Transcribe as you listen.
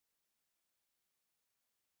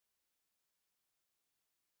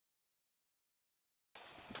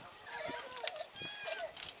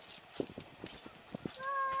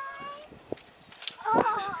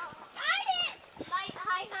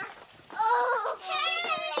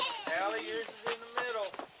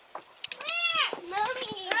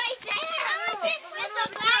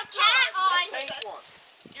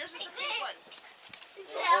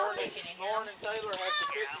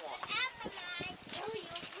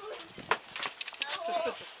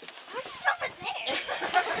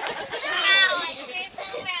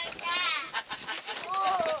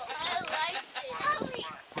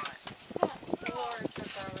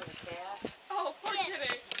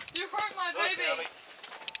Allie.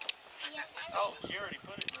 Oh, she already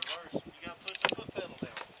put it in reverse. You gotta push the foot pedal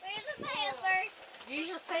down. Where's the pedal first? Use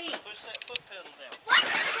your feet. Push that foot pedal down. What?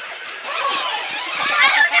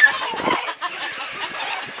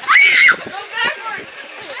 Go backwards.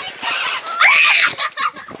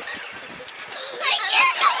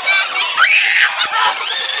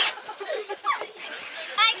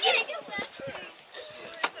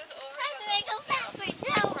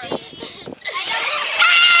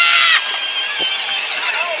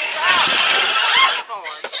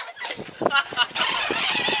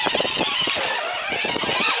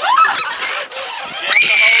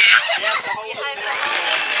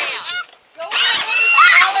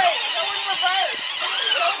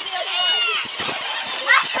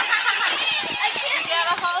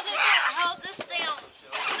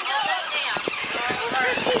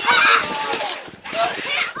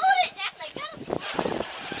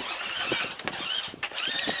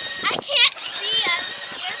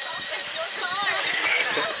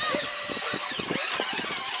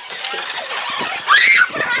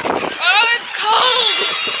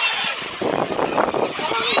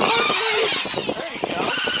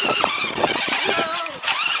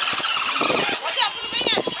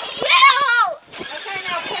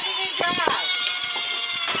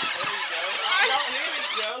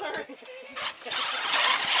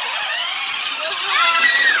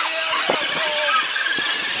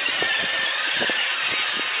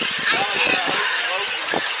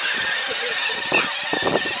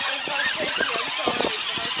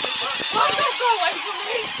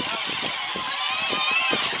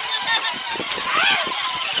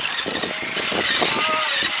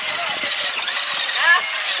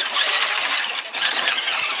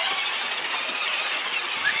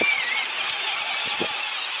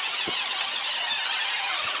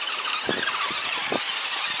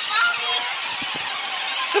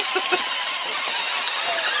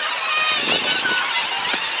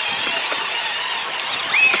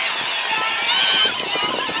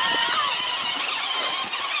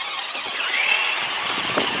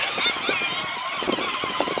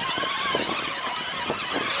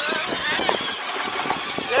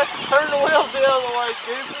 Turn the wheels the other way,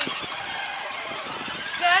 Goofy.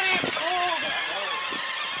 Daddy, it's cold.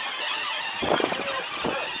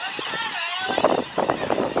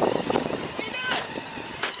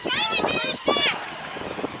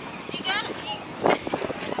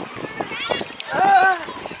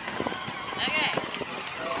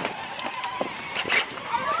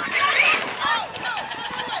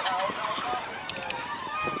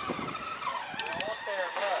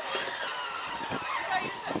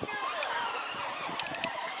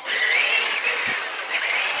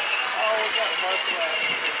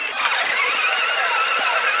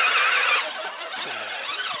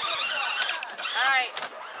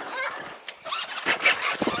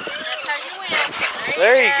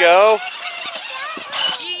 There you go.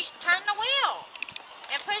 You turn the wheel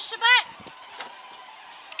and push the button.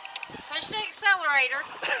 Push the accelerator.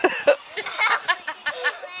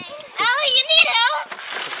 Ellie, you need help?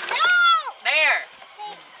 No! There.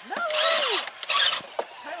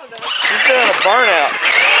 He's doing a burnout.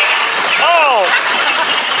 Oh!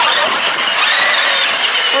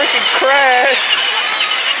 Freaking crash.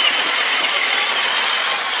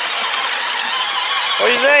 What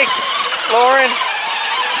do you think, Lauren?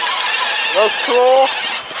 Those cool?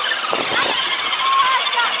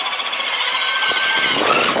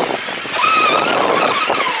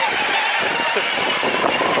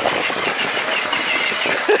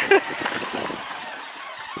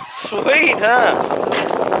 Sweet, huh?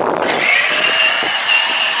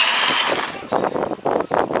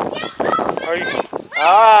 Are you?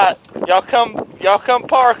 All right, y'all come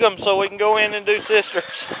park them so we can go in and do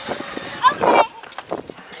sisters. Okay.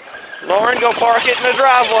 Lauren, go park it in the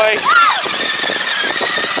driveway.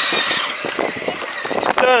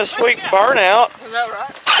 Doing a sweet burnout. Is that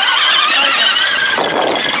right?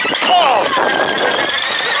 Oh!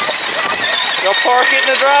 Go park it in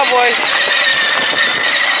the driveway.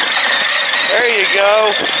 There you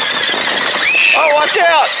go. Oh, watch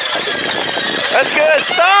out! That's good.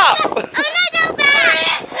 Stop! I'm not go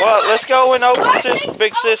back. Well, let's go and open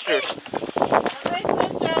Big Sisters.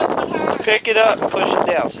 Pick it up and push it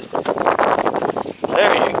down.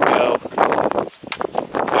 There you go.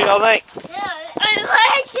 What do y'all think? I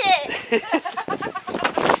like it.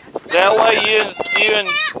 That way you and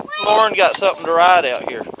Lauren got something to ride out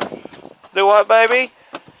here. Do what, baby?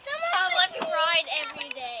 Someone wants to ride every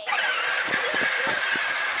day.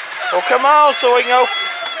 Well, come on so we can open.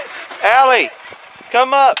 Allie,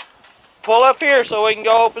 come up. Pull up here so we can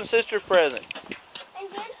go open sister's present. And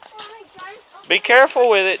then, Be careful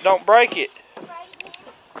with it. Don't break it.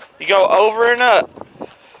 You go over and up.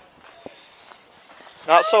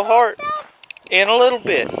 Not so hard. In a little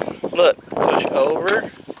bit. Look, push over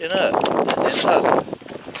and up. And up.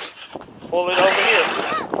 Pull it over here.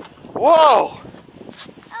 Whoa! Oh,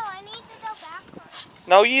 I need to go backwards.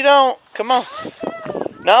 No, you don't. Come on.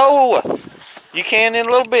 No! You can in a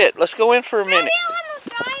little bit. Let's go in for a minute. Maybe I want to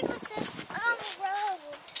drive with this on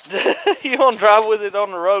the road. You want to drive with it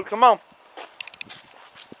on the road? Come on.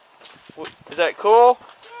 Is that cool?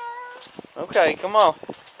 Yeah. Okay, come on.